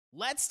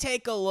Let's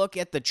take a look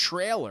at the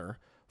trailer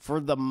for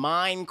the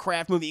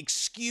Minecraft movie.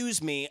 Excuse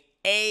me,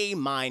 a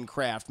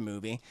Minecraft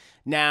movie.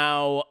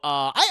 Now,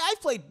 I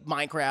played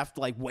Minecraft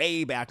like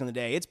way back in the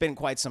day. It's been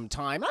quite some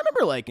time. I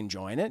remember like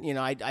enjoying it. You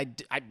know, I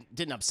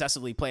didn't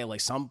obsessively play it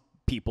like some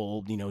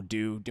people,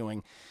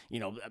 doing,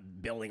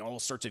 building all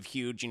sorts of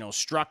huge,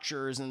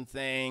 structures and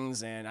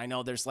things. And I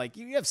know there's like,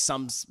 you have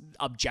some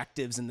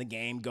objectives in the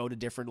game, go to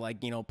different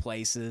like,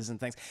 places and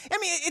things. I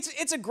mean,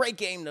 it's a great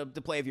game to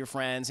play with your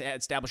friends,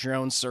 establish your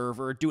own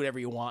server, do whatever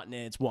you want. And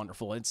it's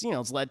wonderful. It's,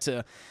 it's led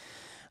to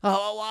a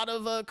lot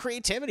of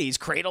creativity.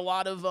 Create a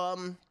lot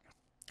of,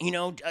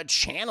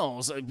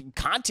 channels,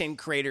 content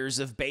creators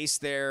have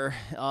based their,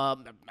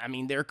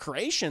 their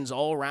creations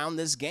all around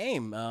this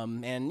game.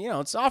 And,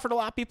 it's offered a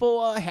lot of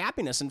people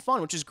happiness and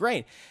fun, which is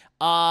great.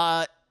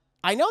 I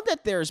know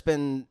that there's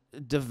been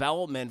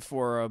development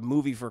for a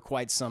movie for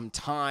quite some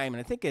time, and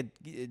I think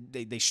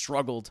they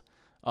struggled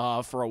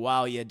for a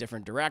while. You had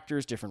different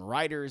directors, different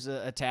writers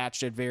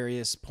attached at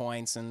various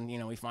points, and,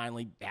 we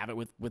finally have it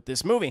with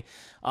this movie.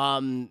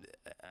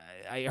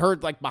 I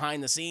heard like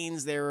behind the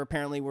scenes there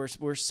apparently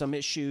were some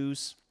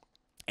issues,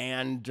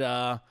 and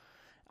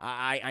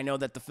I know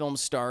that the film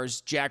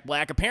stars Jack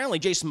Black. Apparently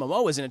Jason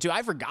Momoa was in it too.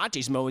 I forgot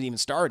Jason Momoa even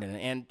starred in it,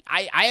 and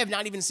I have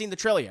not even seen the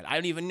trailer yet. I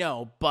don't even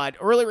know, but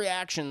early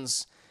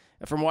reactions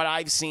from what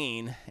I've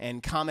seen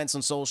and comments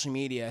on social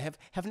media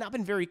have not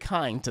been very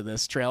kind to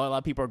this trailer. A lot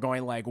of people are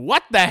going like,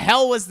 what the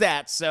hell was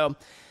that? So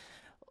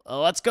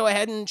let's go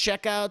ahead and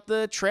check out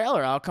the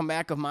trailer. I'll come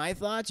back with my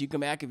thoughts. You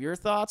come back with your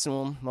thoughts,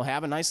 and we'll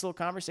have a nice little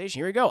conversation.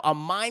 Here we go. A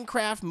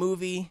Minecraft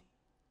movie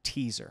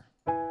teaser.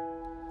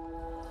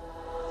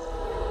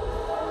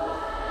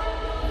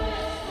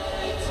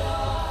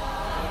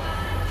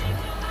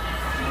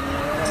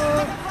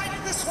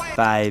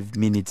 Five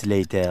minutes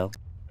later.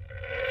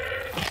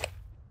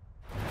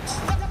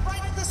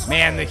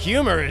 Man, the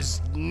humor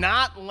is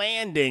not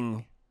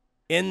landing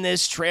in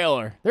this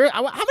trailer.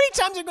 How many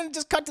times are going to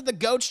just cut to the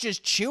goats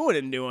just chewing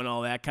and doing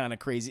all that kind of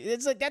crazy?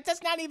 It's like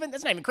that's not even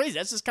crazy.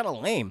 That's just kind of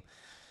lame.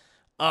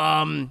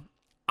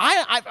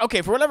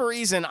 Okay, for whatever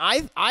reason,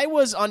 I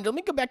was under. Let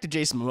me go back to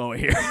Jason Momoa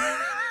here.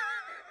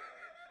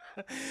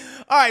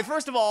 All right,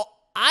 first of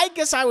all, I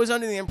guess I was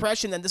under the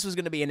impression that this was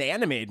going to be an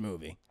animated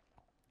movie,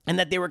 and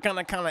that they were going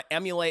to kind of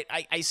emulate.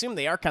 I assume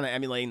they are kind of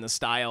emulating the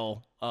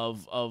style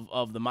of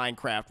the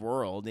Minecraft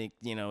world.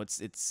 It's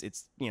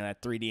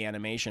that 3D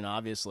animation,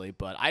 obviously,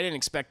 but I didn't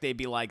expect they'd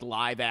be like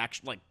live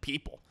action, like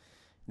people.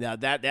 Now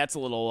that's a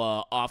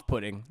little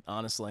off-putting,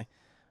 honestly.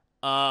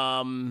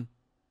 I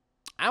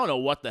don't know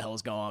what the hell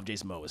is going on with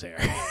Jason Momoa's hair.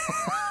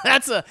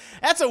 That's a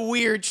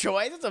weird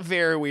choice. That's a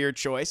very weird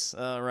choice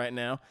right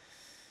now.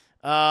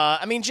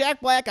 Jack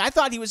Black, I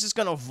thought he was just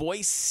going to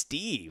voice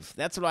Steve.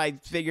 That's what I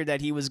figured that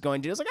he was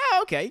going to do. I was like, oh,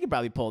 okay, you could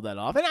probably pull that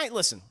off. And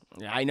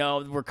I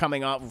know we're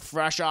coming off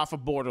fresh off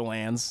of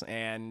Borderlands,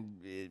 and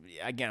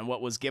again, what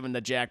was given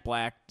to Jack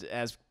Black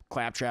as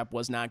Claptrap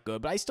was not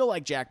good, but I still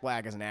like Jack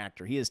Black as an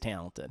actor. He is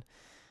talented.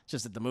 It's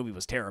just that the movie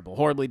was terrible.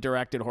 Horribly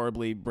directed,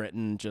 horribly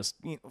written, just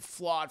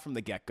flawed from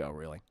the get-go,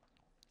 really.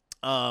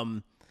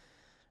 But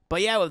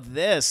yeah, with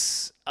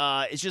this,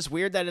 it's just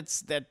weird that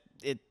it's kind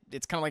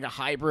of like a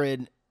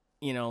hybrid,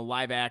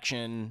 live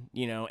action,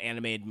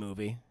 animated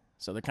movie.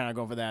 So they're kind of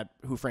going for that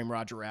Who Framed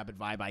Roger Rabbit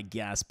vibe, I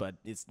guess, but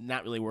it's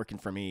not really working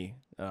for me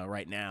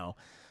right now.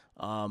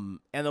 And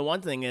the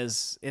one thing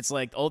is, it's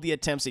like all the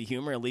attempts at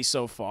humor, at least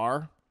so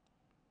far,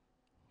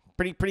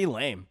 pretty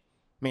lame.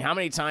 I mean, how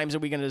many times are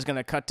we just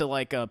gonna cut to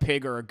like a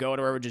pig or a goat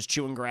or whatever just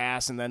chewing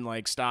grass and then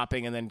like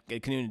stopping and then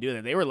continuing to do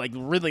that? They were like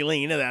really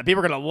leaning into that.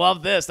 People are gonna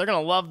love this. They're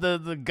gonna love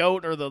the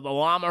goat or the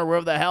llama or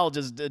wherever the hell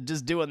just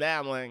doing that.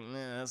 I'm like,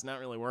 that's not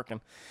really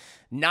working.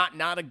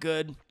 Not a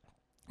good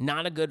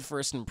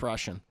first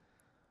impression.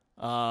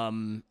 I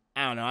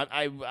don't know.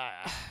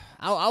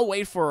 I'll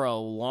wait for a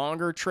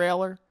longer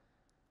trailer.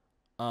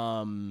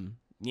 So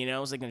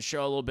they can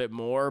show a little bit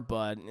more,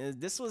 but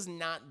this was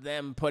not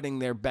them putting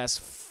their best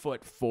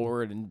foot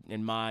forward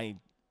in my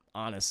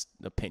honest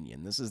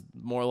opinion. This is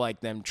more like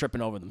them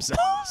tripping over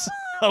themselves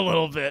a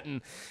little bit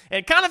and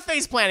kind of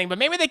face planting, but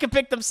maybe they could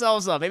pick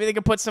themselves up. Maybe they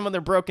could put some of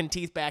their broken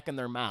teeth back in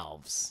their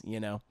mouths,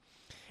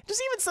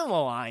 Just even some of the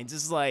lines,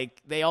 it's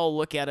like they all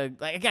look at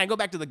it. Like, again, I go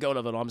back to the goat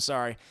of it all. I'm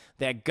sorry.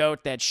 That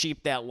goat, that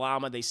sheep, that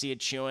llama, they see it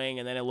chewing,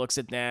 and then it looks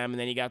at them, and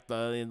then you got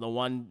the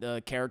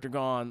one character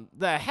going,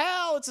 the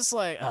hell? It's just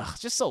like,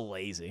 just so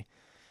lazy.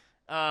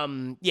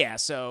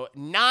 So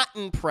not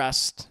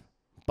impressed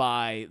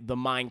by the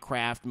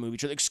Minecraft movie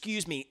trailer.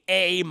 Excuse me,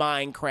 a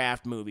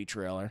Minecraft movie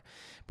trailer.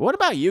 But what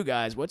about you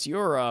guys? What's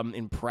your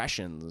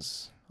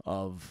impressions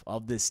of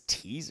this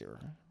teaser?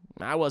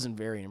 I wasn't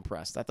very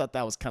impressed. I thought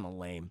that was kind of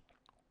lame.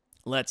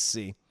 Let's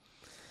see.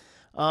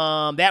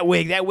 That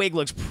wig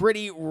looks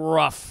pretty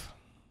rough.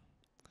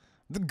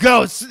 The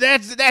ghost.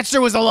 That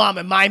sure was a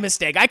llama. My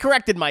mistake. I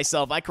corrected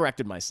myself.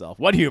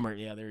 What humor?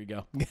 Yeah, there you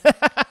go.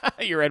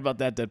 You're right about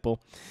that, Deadpool.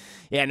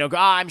 Yeah, no,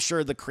 I'm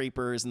sure the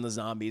creepers and the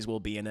zombies will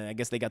be in it. I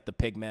guess they got the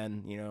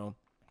pigmen,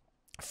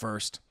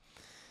 first.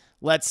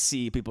 Let's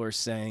see. People are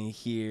saying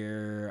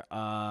here,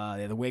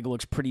 The wig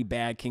looks pretty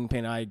bad.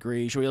 Kingpin, I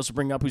agree. Should we also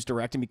bring up who's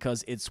directing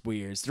because it's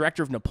weird? It's the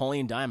director of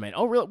Napoleon Dynamite.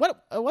 Oh, really?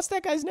 What's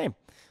that guy's name?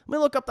 I'm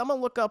gonna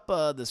look up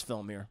this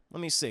film here.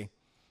 Let me see.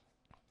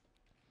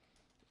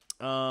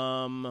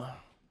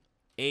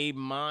 A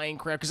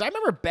Minecraft, because I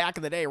remember back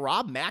in the day,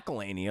 Rob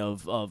McElhenney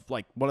of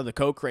like one of the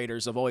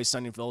co-creators of Always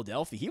Sunny in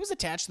Philadelphia, he was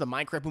attached to the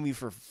Minecraft movie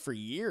for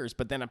years,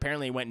 but then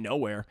apparently it went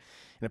nowhere,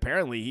 and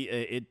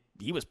apparently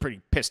he was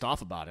pretty pissed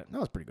off about it. That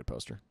was a pretty good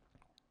poster.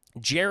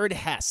 Jared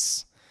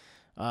Hess.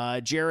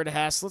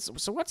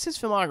 So what's his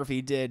filmography?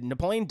 He did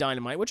Napoleon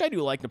Dynamite, which I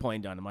do like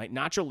Napoleon Dynamite.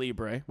 Nacho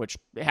Libre, which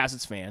has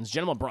its fans.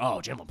 General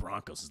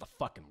Broncos is the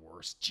fucking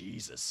worst.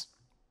 Jesus.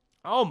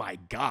 Oh my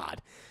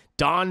God.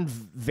 Don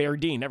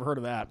Verdine. Never heard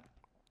of that.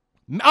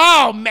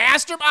 Oh,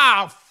 Master.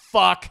 Oh,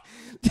 fuck.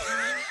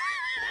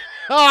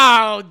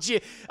 Oh, gee.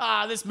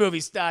 This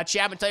movie's,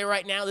 Chapman, tell you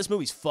right now, this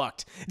movie's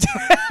fucked.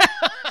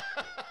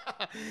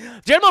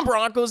 Gentlemen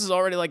Broncos is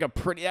already like a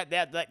pretty,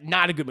 that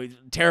not a good movie,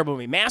 terrible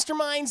movie.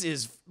 Masterminds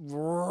is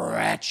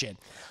wretched.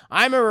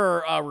 I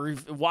remember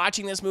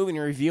watching this movie and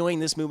reviewing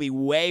this movie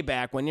way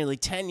back when, nearly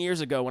 10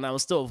 years ago, when I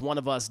was still with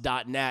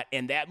oneofus.net,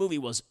 and that movie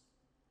was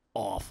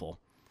awful.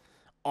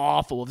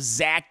 Awful. With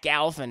Zach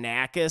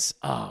Galifianakis.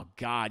 Oh,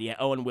 God, yeah.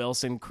 Owen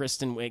Wilson,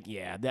 Kristen Wiig.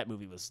 Yeah, that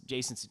movie was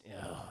Jason.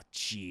 Oh,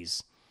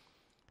 jeez.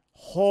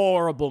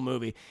 Horrible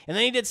movie. And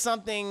then he did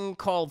something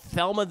called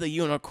Thelma the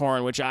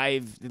Unicorn, which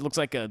it looks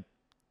like a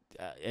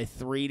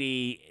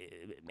 3D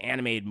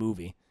animated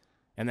movie.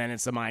 And then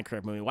it's the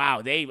Minecraft movie.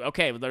 Wow, they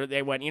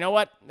went, you know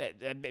what?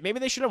 Maybe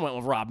they should have went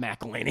with Rob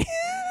McElhenney.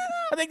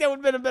 I think that would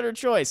have been a better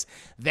choice.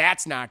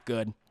 That's not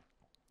good.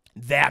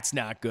 That's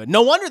not good.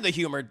 No wonder the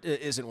humor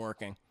isn't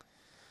working.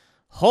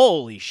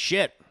 Holy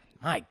shit.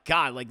 My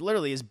God, like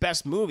literally his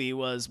best movie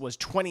was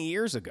 20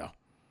 years ago.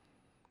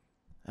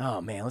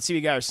 Oh, man, let's see what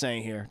you guys are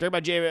saying here. Talk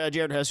about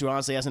Jared Hess, who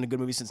honestly hasn't a good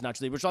movie since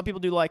Nacho Libre, which a lot of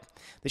people do like.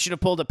 They should have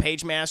pulled a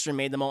Page Master and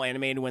made them all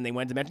animated when they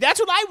went to Metro.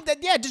 That's what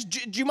just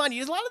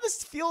Jumanji. A lot of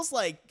this feels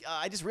like,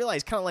 I just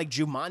realized, kind of like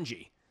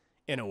Jumanji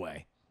in a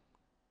way.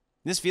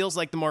 This feels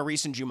like the more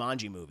recent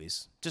Jumanji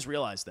movies. Just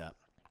realized that.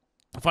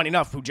 Funny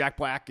enough, Jack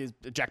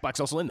Black's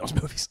also in those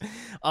movies.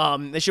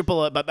 They should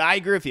pull it, but I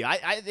agree with you.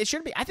 It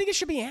should be. I think it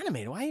should be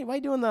animated. Why are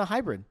you doing the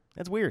hybrid?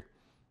 That's weird.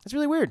 That's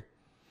really weird.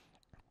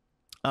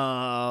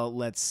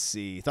 Let's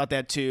see. Thought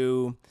that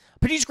too.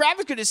 Produced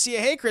graphics, good to see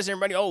it. Hey, Chris,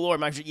 everybody. Oh Lord,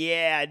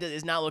 yeah,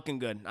 it's not looking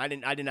good. I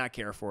did not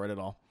care for it at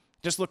all.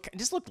 Just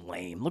looked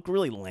lame. Looked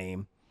really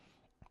lame.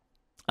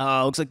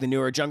 Looks like the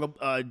newer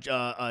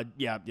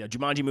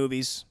Jumanji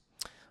movies.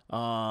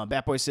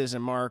 Bat Boy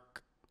Citizen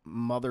Mark.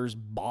 Mother's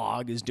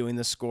Bog is doing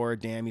the score.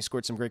 Damn, he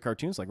scored some great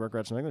cartoons like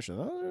Rugrats and English. That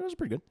was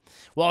pretty good.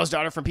 Wallace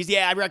Daughter from Peace.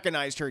 Yeah, I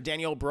recognized her.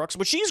 Danielle Brooks,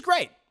 but she's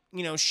great.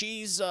 You know,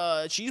 she's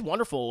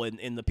wonderful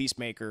in the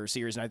Peacemaker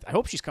series, and I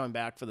hope she's coming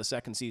back for the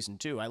second season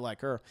too. I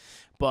like her.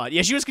 But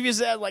yeah, she was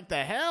confused. Like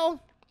the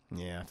hell?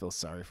 Yeah, I feel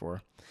sorry for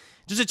her.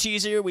 Just a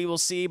teaser, we will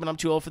see, but I'm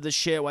too old for this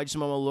shit. Why does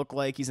Momoa look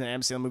like he's in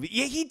an MCU movie?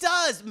 Yeah, he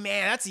does,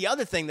 man. That's the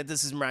other thing that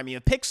this is reminding me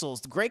of.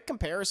 Pixels. Great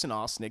comparison,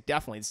 Osnick.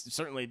 Definitely. It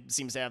certainly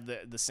seems to have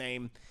the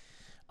same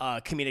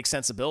comedic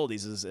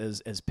sensibilities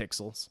as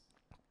Pixels.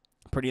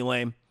 Pretty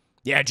lame.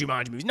 Yeah,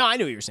 Jumanji movies. No, I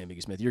knew what you were saying,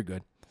 Biggie Smith. You're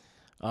good.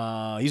 He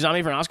was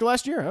nominated for an Oscar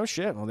last year? Oh,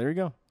 shit. Well, there you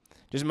go.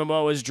 Jason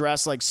Momoa was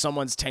dressed like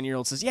someone's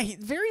 10-year-old says. Yeah,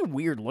 very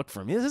weird look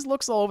for him. His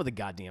looks all over the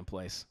goddamn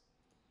place.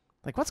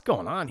 Like, what's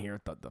going on here?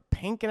 The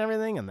pink and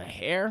everything and the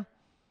hair?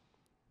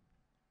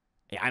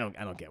 Yeah, I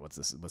don't get what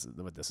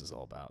this is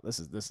all about. This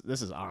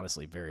is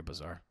honestly very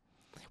bizarre.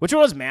 Which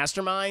one was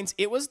Masterminds?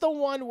 It was the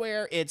one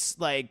where it's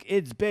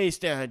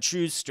based on a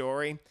true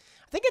story.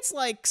 I think it's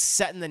like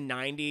set in the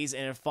 90s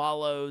and it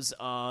follows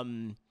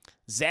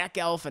Zach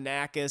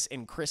Galifianakis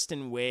and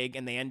Kristen Wiig,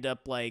 and they end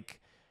up like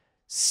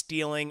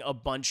stealing a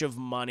bunch of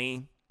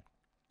money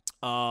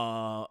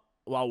while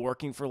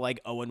working for like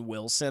Owen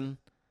Wilson,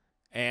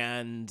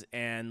 and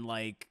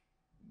like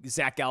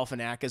Zach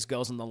Galifianakis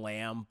goes on the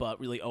lam, but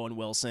really Owen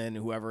Wilson,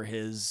 whoever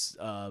his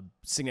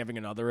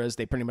significant other is,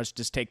 they pretty much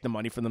just take the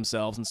money for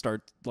themselves and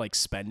start like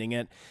spending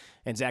it.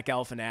 And Zach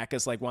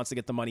Galifianakis like wants to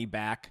get the money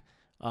back,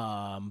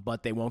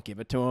 but they won't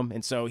give it to him,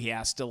 and so he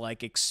has to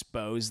like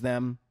expose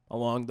them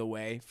along the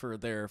way for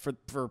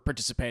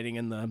participating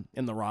in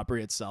the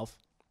robbery itself.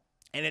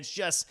 And it's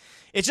just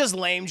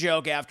lame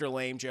joke after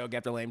lame joke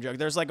after lame joke.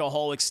 There's like a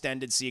whole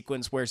extended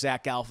sequence where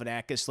Zach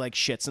Galifianakis like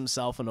shits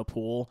himself in a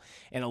pool,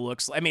 and it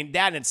looks. I mean,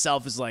 that in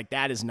itself is like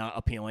that is not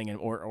appealing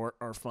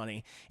or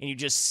funny. And you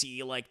just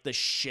see like the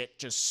shit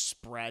just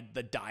spread,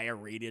 the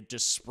diarrhea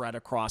just spread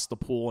across the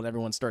pool, and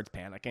everyone starts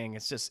panicking.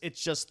 It's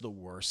just the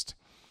worst.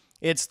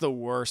 It's the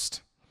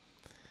worst.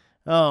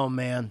 Oh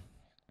man.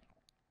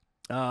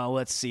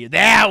 Let's see.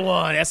 That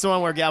one! That's the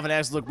one where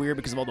Galifianakis looked weird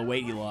because of all the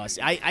weight he lost.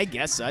 I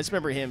guess so. I just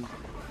remember him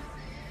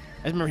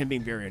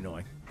being very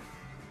annoying.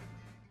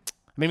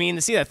 I mean,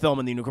 to see that film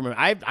in the Unicorn movie,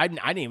 I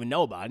didn't even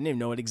know about it. I didn't even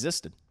know it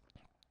existed.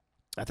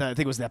 I think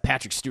it was that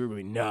Patrick Stewart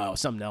movie. No,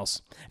 something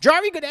else.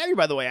 Jarvie, good to have you,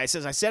 by the way. I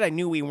said I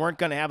knew we weren't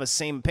going to have the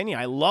same opinion.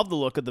 I love the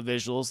look of the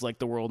visuals, like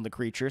the world and the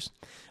creatures.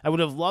 I would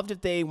have loved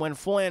if they went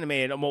full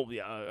animated. Well,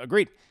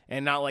 agreed.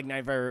 And not like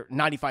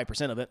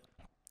 95% of it.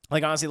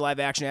 Like, honestly, live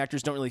action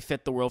actors don't really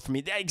fit the world for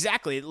me.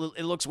 Exactly. It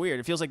looks weird.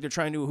 It feels like they're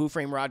trying to do Who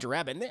Framed Roger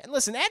Rabbit. And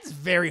listen, that's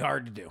very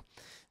hard to do.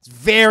 It's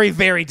very,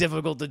 very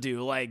difficult to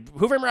do. Like,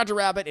 Who Framed Roger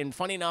Rabbit, and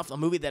funny enough, a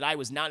movie that I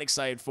was not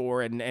excited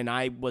for, and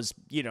I was,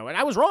 and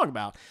I was wrong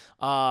about,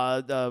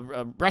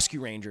 the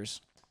Rescue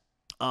Rangers.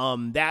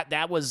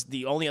 That was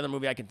the only other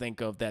movie I can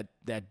think of that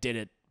did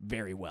it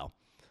very well.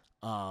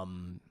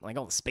 Like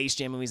all the Space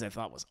Jam movies I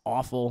thought was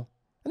awful.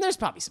 And there's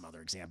probably some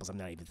other examples I'm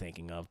not even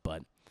thinking of,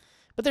 but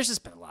there's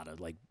just been a lot of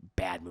like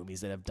bad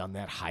movies that have done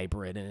that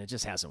hybrid, and it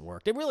just hasn't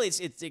worked. It really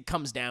it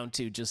comes down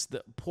to just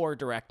the poor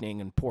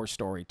directing and poor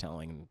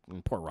storytelling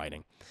and poor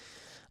writing.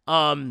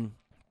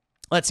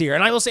 Let's see here,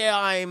 and I will say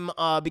I'm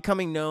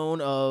becoming known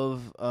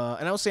of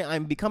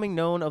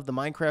the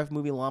Minecraft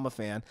movie Llama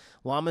fan.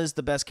 Llama is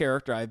the best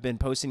character. I've been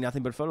posting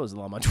nothing but photos of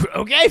Llama.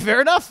 Okay,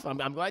 fair enough. I'm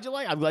glad you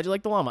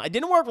like the Llama. It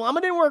didn't work. Llama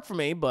didn't work for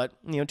me, but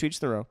to each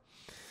their own.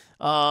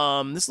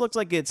 This looks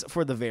like it's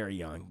for the very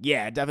young.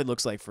 Yeah, it definitely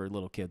looks like for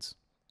little kids.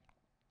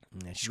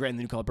 Yeah, she's writing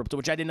the New Color Purple,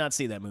 which I did not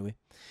see that movie.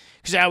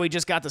 Because now we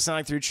just got the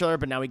Sonic 3 trailer,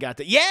 but now we got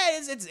the... Yeah,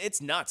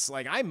 it's nuts.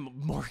 Like, I'm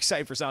more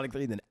excited for Sonic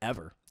 3 than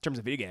ever in terms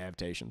of video game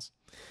adaptations.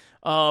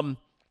 Okay,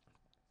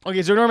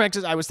 so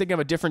Normax, I was thinking of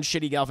a different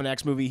shitty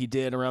Galvanax movie he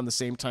did around the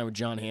same time with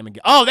John Hamm.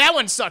 Oh, that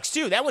one sucks,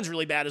 too. That one's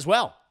really bad as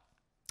well.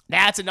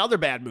 That's another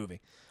bad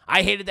movie.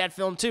 I hated that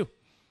film, too.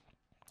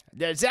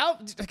 Zach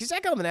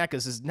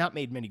Galifianakis has not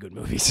made many good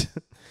movies.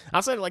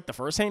 Outside of, like, the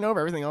first Hangover,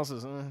 everything else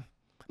is... I'm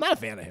not a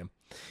fan of him.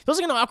 Feels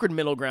like an awkward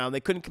middle ground.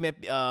 They couldn't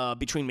commit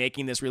between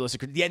making this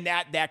realistic. Yeah, and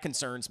that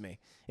concerns me.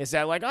 Is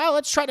that like, oh,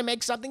 let's try to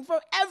make something for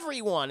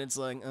everyone. It's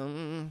like,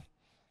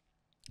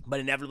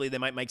 but inevitably they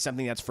might make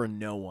something that's for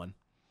no one.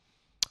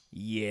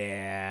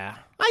 Yeah.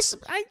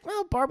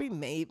 Well, Barbie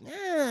Barbie's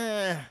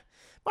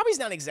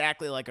not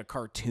exactly like a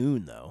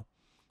cartoon though.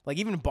 Like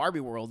even in Barbie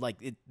World, like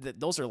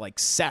those are like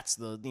sets.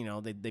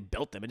 They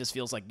built them. It just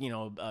feels like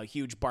a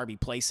huge Barbie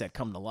playset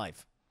come to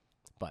life.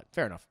 But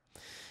fair enough.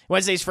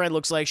 Wednesday's friend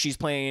looks like she's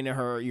playing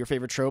your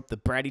favorite trope, the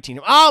bratty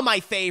teen. Oh, my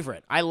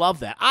favorite. I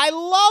love that.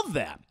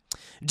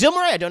 Jill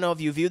Murray, I don't know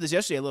if you viewed this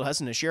yesterday. A little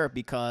hesitant to share it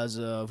because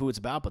of who it's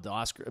about, but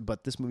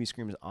this movie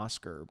screams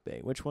Oscar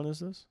bait. Which one is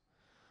this?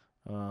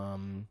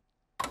 The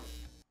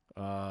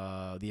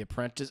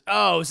Apprentice.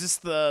 Oh, is this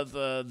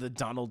the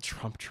Donald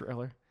Trump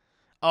trailer?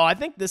 Oh, I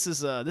think this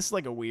is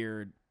like a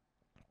weird.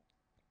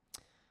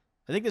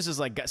 I think this is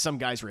like some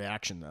guy's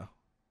reaction though.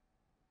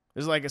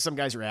 This is like some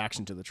guy's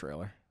reaction to the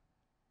trailer.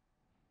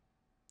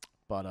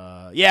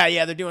 But,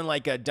 yeah, they're doing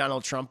like a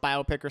Donald Trump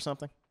biopic or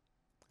something,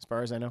 as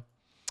far as I know.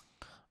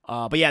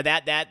 But yeah,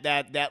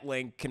 that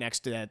link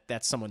connects to that.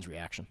 That's someone's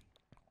reaction.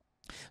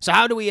 So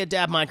how do we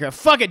adapt Minecraft?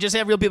 Fuck it, just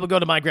have real people go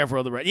to Minecraft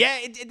World. Yeah,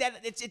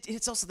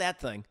 it's also that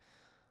thing.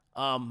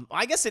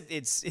 I guess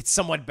it's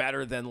somewhat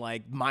better than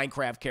like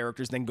Minecraft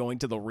characters than going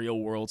to the real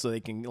world so they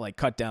can like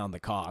cut down the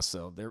cost.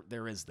 So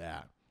there is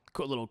that.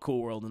 Little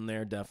cool world in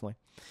there, definitely.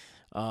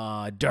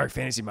 Dark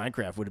fantasy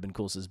Minecraft would have been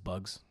cool, says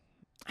Bugs.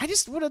 I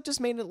just would have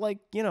just made it like,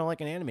 like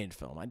an animated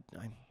film. I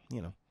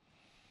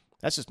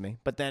that's just me.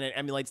 But then it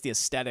emulates the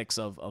aesthetics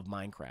of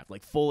Minecraft,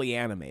 like fully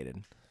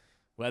animated,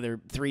 whether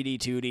 3D,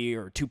 2D,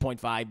 or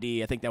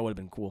 2.5D. I think that would have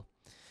been cool.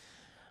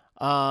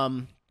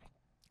 Tommy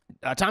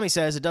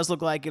says it does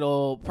look like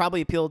it'll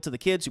probably appeal to the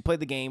kids who play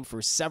the game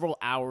for several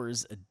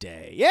hours a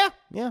day. Yeah,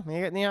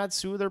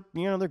 that's who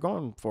they're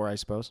going for, I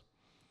suppose.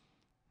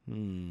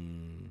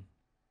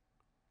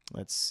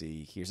 Let's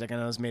see here.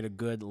 Second Oz made a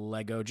good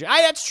Lego joke.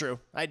 That's true.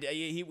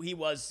 He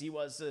was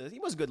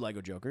a good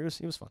Lego Joker.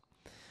 He was fun.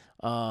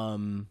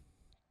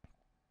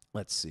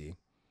 Let's see.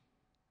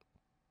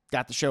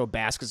 Got the show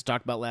Baskets to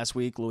talk about last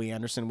week. Louis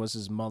Anderson was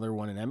his mother,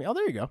 won an Emmy. Oh,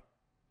 there you go.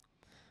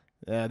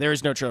 There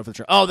is no trailer for the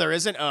show. Oh, there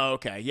isn't? Oh,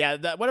 okay. Yeah,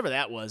 whatever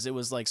that was, it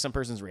was like some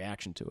person's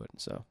reaction to it.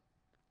 So,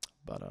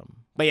 but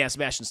yeah,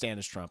 Sebastian Stan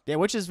is Trump. Yeah,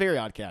 which is very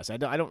odd cast. I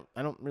don't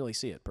really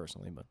see it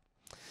personally, but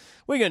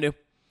what are you gonna do?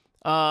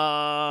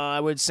 I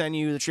would send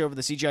you the trailer for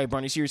the CGI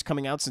Barney series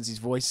coming out since he's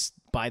voiced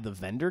by the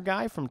vendor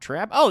guy from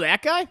Trap. Oh,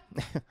 that guy?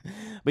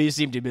 But you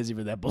seem too busy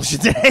for that bullshit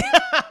today.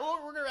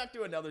 We're going to back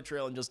to another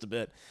trailer in just a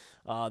bit.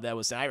 I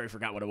already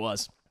forgot what it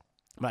was,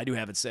 but I do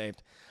have it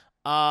saved.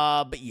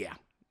 But yeah,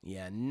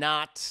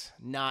 not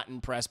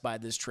impressed by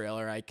this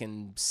trailer. I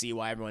can see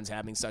why everyone's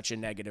having such a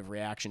negative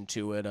reaction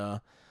to it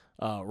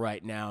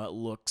right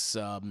now.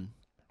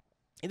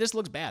 It just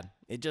looks bad.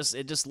 It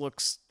just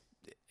looks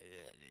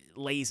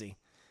lazy.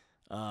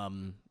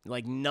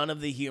 Like none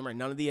of the humor,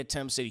 none of the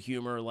attempts at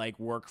humor like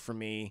work for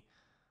me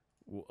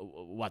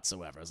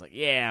whatsoever. I was like,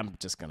 yeah, I'm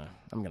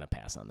gonna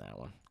pass on that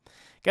one.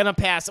 Gonna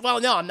pass.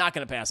 Well, no, I'm not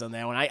gonna pass on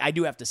that one. I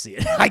do have to see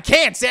it. I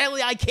can't.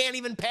 Sadly, I can't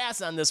even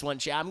pass on this one,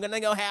 chat. I'm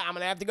gonna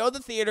have to go to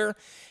the theater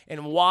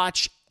and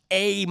watch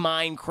a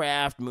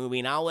Minecraft movie,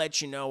 and I'll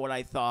let you know what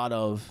I thought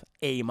of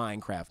a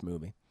Minecraft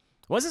movie.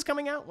 When's this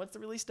coming out? What's the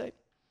release date?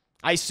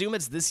 I assume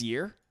it's this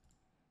year.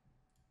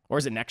 Or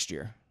is it next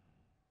year?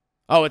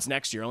 Oh, it's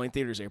next year. Only in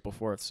theaters April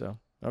 4th, so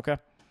okay.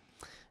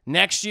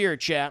 Next year,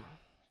 chat.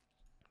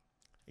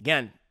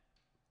 Again,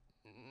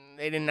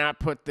 they did not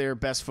put their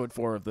best foot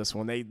forward with this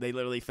one. They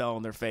literally fell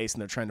on their face,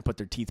 and they're trying to put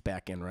their teeth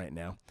back in right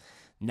now.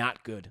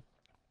 Not good.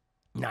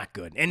 Not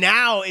good. And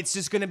now it's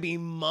just going to be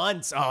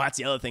months. Oh, that's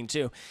the other thing,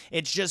 too.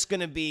 It's just going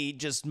to be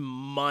just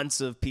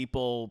months of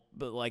people,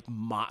 like,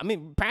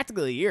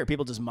 practically a year,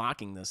 people just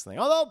mocking this thing.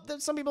 Although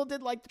some people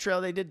did like the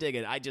trailer. They did dig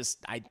it. I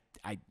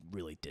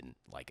really didn't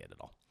like it at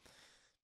all.